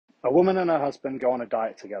A woman and her husband go on a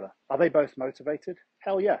diet together. Are they both motivated?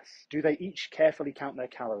 Hell yes. Do they each carefully count their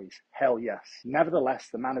calories? Hell yes. Nevertheless,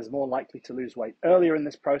 the man is more likely to lose weight earlier in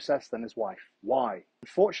this process than his wife. Why?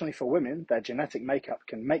 Unfortunately for women, their genetic makeup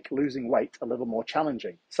can make losing weight a little more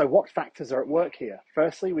challenging. So what factors are at work here?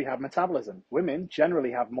 Firstly, we have metabolism. Women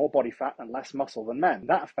generally have more body fat and less muscle than men.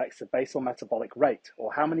 That affects the basal metabolic rate,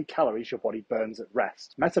 or how many calories your body burns at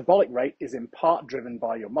rest. Metabolic rate is in part driven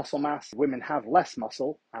by your muscle mass. Women have less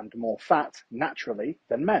muscle and more fat naturally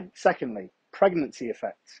than men. Secondly, pregnancy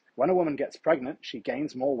effects. When a woman gets pregnant, she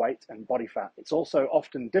gains more weight and body fat. It's also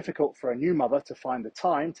often difficult for a new mother to find the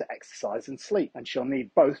time to exercise and sleep, and she'll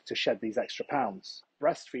need both to shed these extra pounds.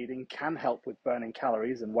 Breastfeeding can help with burning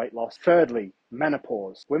calories and weight loss. Thirdly,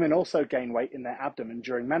 menopause. Women also gain weight in their abdomen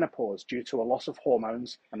during menopause due to a loss of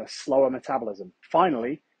hormones and a slower metabolism.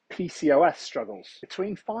 Finally, PCOS struggles.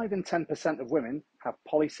 Between 5 and 10% of women have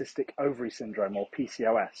polycystic ovary syndrome, or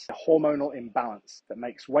PCOS, a hormonal imbalance that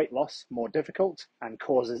makes weight loss more difficult and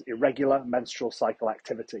causes irregular menstrual cycle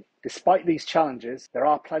activity. Despite these challenges, there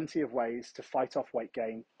are plenty of ways to fight off weight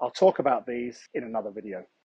gain. I'll talk about these in another video.